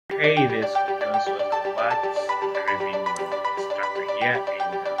Hey, this is welcome back. Revenue instructor here, and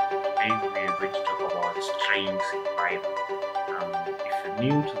today we are going to talk about strings in Python. If you're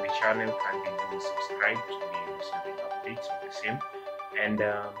new to the channel, kindly do subscribe to be receiving updates of the same. And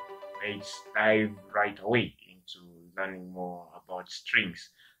let's dive right away into learning more about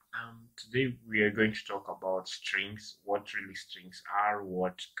strings. Today we are going to talk about strings, what really strings are,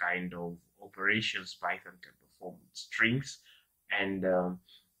 what kind of operations Python can perform with strings, and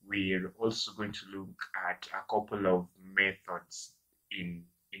we're also going to look at a couple of methods in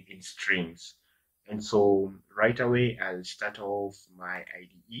strings. And so right away, I'll start off my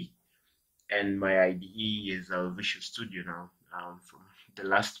IDE. And my IDE is Visual Studio now. From the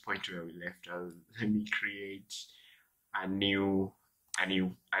last point where we left, let me create a new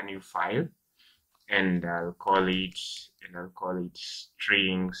file, and I'll call it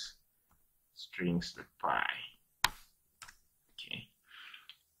strings.py.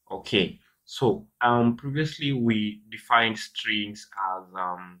 Okay, so previously we defined strings as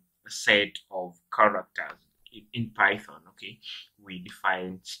a set of characters in Python. Okay, we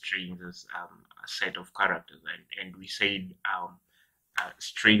defined strings as a set of characters, and we said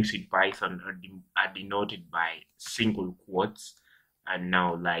strings in Python are denoted by single quotes. And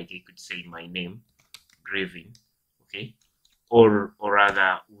now, like, I could say my name, Gravin. Okay, or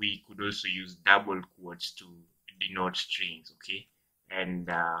rather, we could also use double quotes to denote strings. Okay,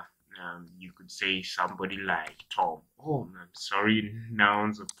 and you could say somebody like Tom. Oh, I'm sorry,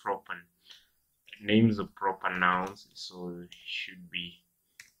 names are proper nouns, so it should be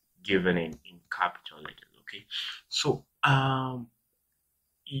given in capital letters. Okay, so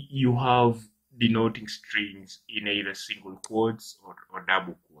you have denoting strings in either single quotes or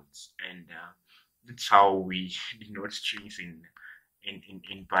double quotes, and that's how we denote strings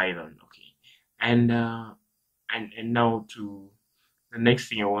in Python. Okay, and and now to the next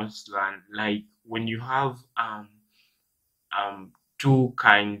thing I want to learn, like when you have two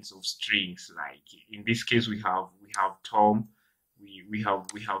kinds of strings, like in this case we have Tom, we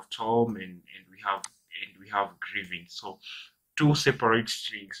have Tom, and we have Grieving. So two separate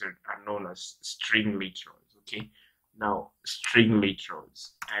strings are known as string literals. Okay, now string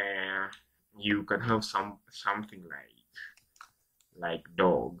literals, you can have something like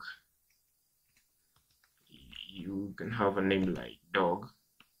dog. You can have a name like dog.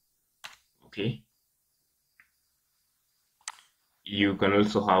 Okay, you can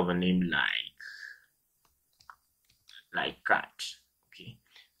also have a name like cat. Okay,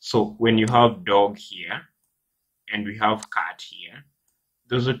 so when you have dog here and we have cat here,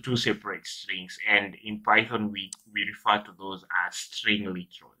 those are two separate strings, and in Python we refer to those as string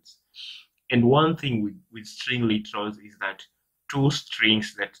literals. And one thing with string literals is that two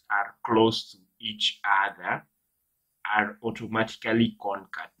strings that are close to each other are automatically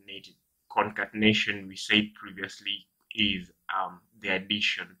concatenated. Concatenation, we said previously, is the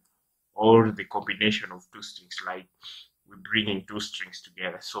addition or the combination of two strings, like we're bringing two strings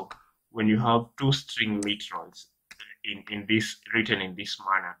together. So when you have two string literals in this written in this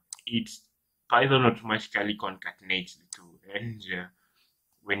manner, it's Python automatically concatenates the two, and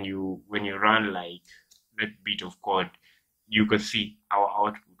when you run like that bit of code, you can see our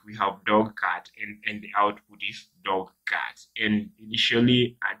output. We have dog cat, and the output is dog cat. And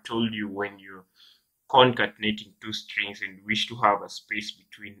initially I told you, when you're concatenating two strings and wish to have a space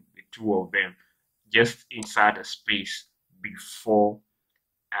between the two of them, just insert a space before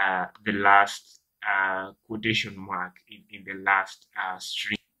the last quotation mark in the last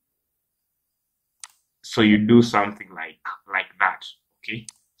string. So you do something like that. Okay,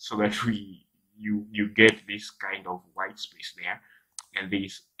 so that you get this kind of white space there, and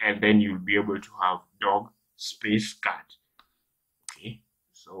then you'll be able to have dog space cat. Okay,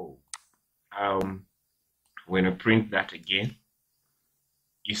 so when I print that again,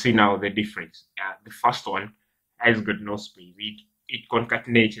 you see now the difference. The first one has got no space. It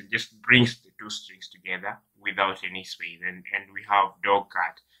concatenates and just brings the two strings together without any space, and we have dog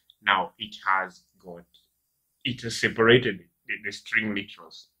cat. Now it has separated the string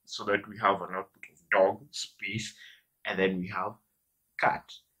literals so that we have an output of dog space, and then we have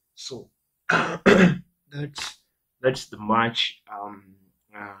cat. So that's the much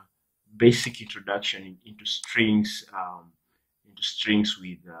basic introduction into strings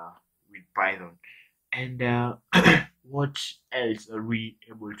with Python. And what else are we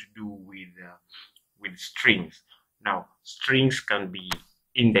able to do with strings? Now, strings can be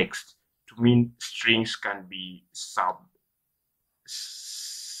indexed. To mean strings can be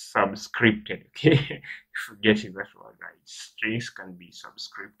subscripted. Okay, forgetting that word, right? Strings can be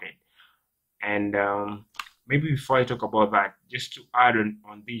subscripted, and maybe before I talk about that, just to add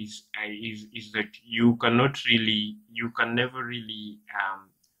on this, is that you can never really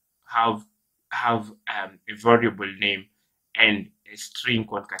have a variable name and a string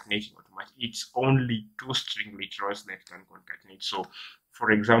concatenating automatically. It's only two string literals that can concatenate. So,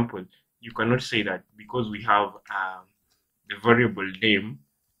 for example, you cannot say that because we have the variable name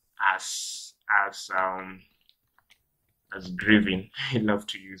as grieving. I love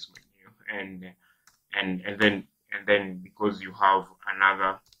to use menu, and then because you have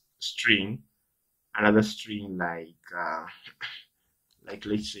another string like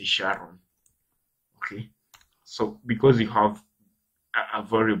let's say Sharon. Okay, so because you have a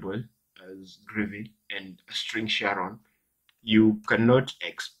variable as grieving and a string Sharon, you cannot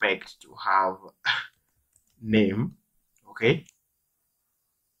expect to have name. Okay,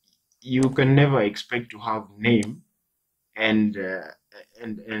 you can never expect to have name and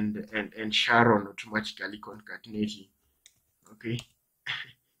Sharon automatically concatenating. Okay,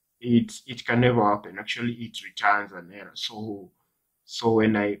 it can never happen. Actually, it returns an error. So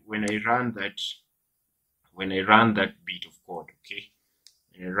when I run that bit of code, okay,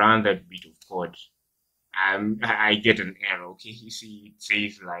 when I run that bit of code, I get an error. Okay, you see it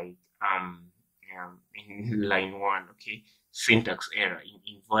says like in line 1, okay, syntax error,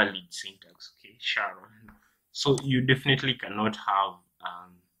 invalid syntax. Okay, Sharon. So you definitely cannot have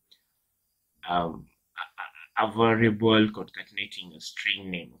a variable concatenating a string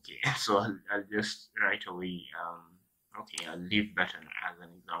name. Okay, so I'll just right away okay, I'll leave that as an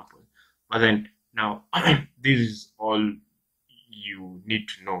example. But then now this is all you need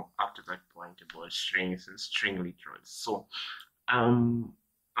to know up to that point about strings and string literals. So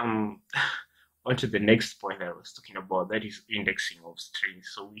on to the next point that I was talking about, that is indexing of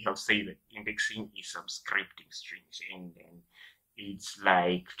strings. So we have said that indexing is subscripting strings, and it's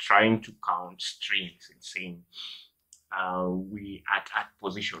like trying to count strings and saying we at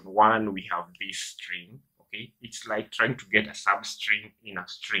position 1 we have this string. Okay, it's like trying to get a substring in a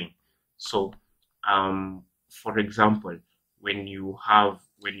string. So for example, when you have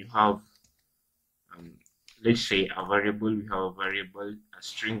let's say a variable, we have a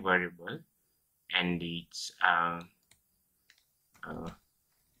string variable, and it's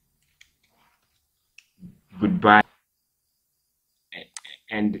goodbye,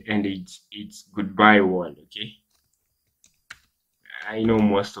 and it's goodbye world. Okay, I know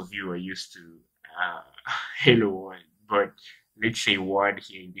most of you are used to hello world, but let's say word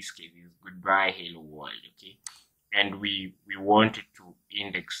here in this case is goodbye hello world. Okay, and we wanted to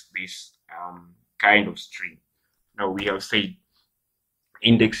index this kind of string. Now we have said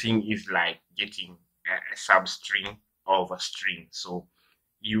indexing is like getting a substring of a string. So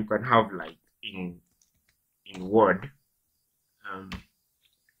you can have like in Word,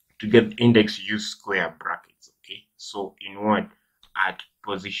 to get index, use square brackets. Okay, so in Word at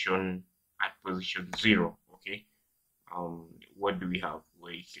position 0. Okay, what do we have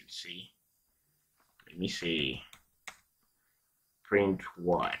where you can say, let me say print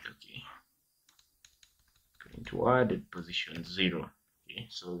word. Okay, print word at position 0. Okay,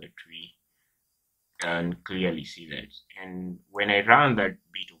 so that we can clearly see that. And when I run that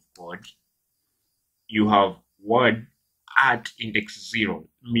bit of code, you have word at index 0,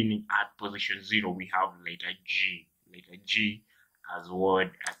 meaning at position 0 we have letter G as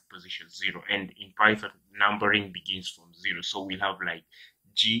word at position 0. And in Python, numbering begins from 0, so we'll have like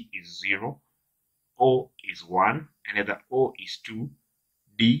G is 0, O is 1, another O is 2,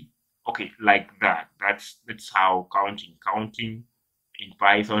 D, okay, like that. That's how counting in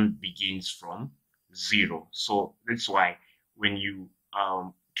Python begins from 0. So that's why when you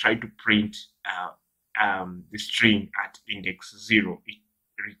try to print the string at index 0, it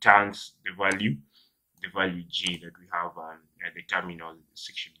returns the value G that we have at the terminal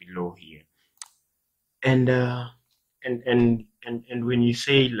section below here. And when you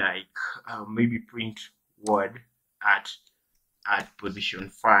say like maybe print word at position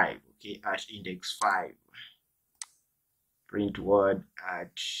 5, okay, at index 5, print word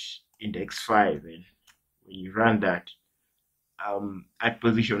at index 5, and when you run that, at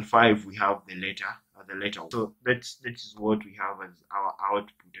position 5 we have the letter. So that is what we have as our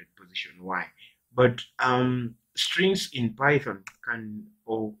output at position Y. But strings in Python can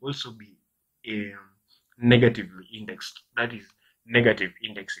also be negatively indexed. That is negative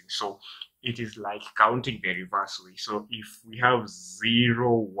indexing. So it is like counting the reverse way. So if we have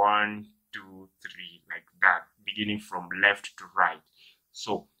 0, 1, 2, 3, like that, beginning from left to right,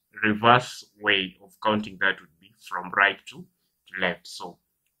 so reverse way of counting that would be from right to left. So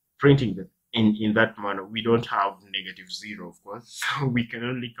printing that in that manner, we don't have -0, of course, so we can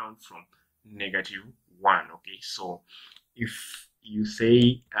only count from -1 1. Okay, so if you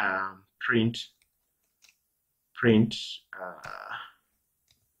say print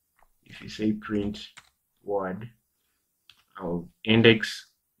if you say print word of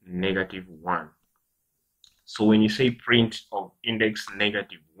index -1, so when you say print of index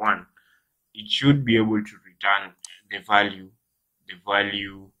 -1, it should be able to return the value,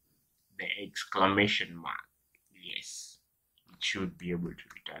 the exclamation mark. Yes, it should be able to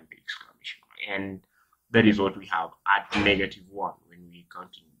return the exclamation mark, and that is what we have at -1. When we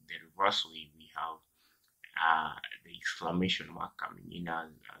count in the reverse way, we have the exclamation mark coming in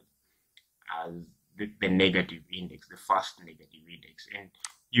as the negative index, the first negative index, and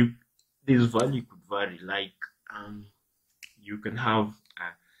this value could vary. Like you can have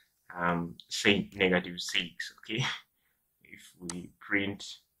say -6. Okay, if we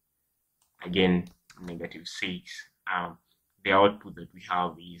print again -6, the output that we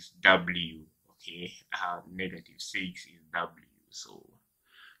have is W. Okay, -6 is W, so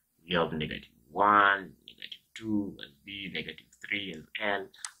we have -1, -2 as B, -3 as L.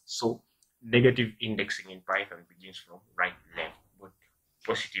 So negative indexing in Python begins from right to left, but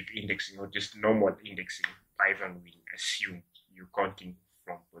positive indexing, or just normal indexing, Python will assume you're counting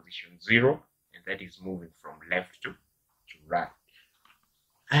from position 0, and that is moving from left to right.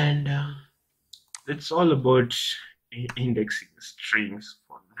 And that's all about indexing strings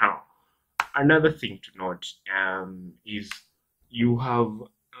for now. Another thing to note is you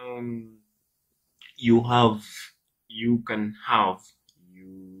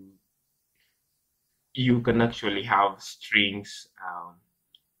can actually have strings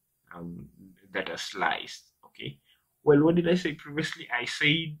that are sliced. Okay, well, what did I say previously? I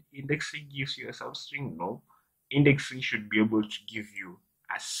said indexing gives you a substring. No, indexing should be able to give you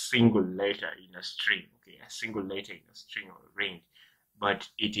a single letter in a string. Okay, a single letter in a string or range,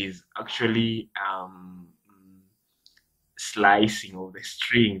 but it is actually slicing of the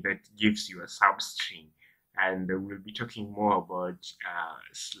string that gives you a substring, and we'll be talking more about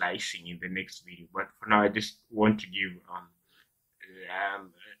slicing in the next video. But for now, I just want to give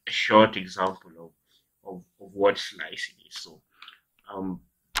a short example of what slicing is. So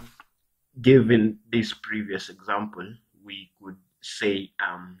given this previous example, we could say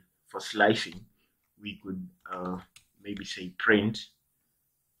for slicing, we could maybe say print.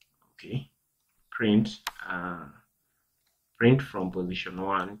 Okay, print from position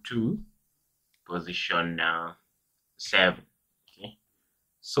 1 to position 7. Okay,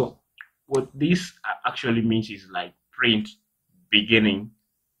 so what this actually means is like print beginning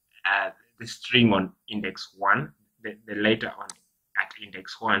at the string on index 1, the letter on at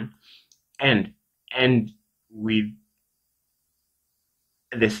index 1, and end with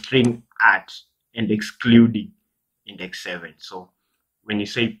the string at and excluding index 7. So when you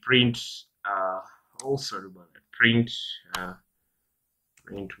say print, sorry about that, print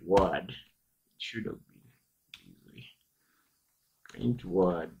word, it should have been easy. Print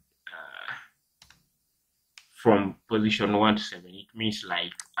word from position 1 to 7. It means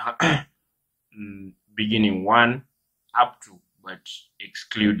like beginning 1 up to, but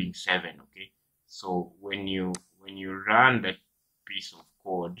excluding 7. Okay, so when you run that piece of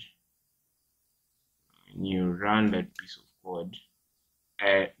code,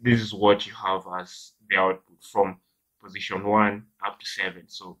 this is what you have as the output from position 1 up to 7.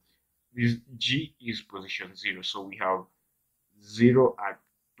 So this G is position 0. So we have 0 at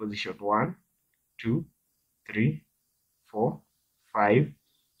position 1, 2, 3, 4, 5,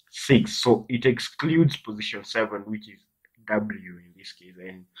 6. So it excludes position 7, which is W in this case,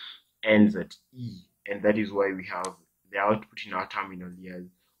 and ends at E. And that is why we have the output in our terminal here as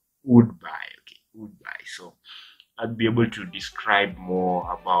would buy. Okay, would buy. So I'd be able to describe more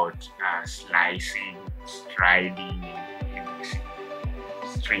about slicing, striding, and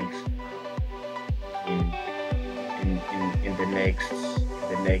strings in the next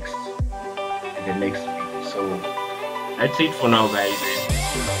video. So that's it for now, guys.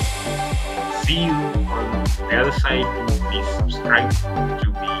 And see you on the other side. Please subscribe to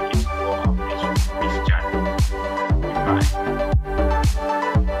be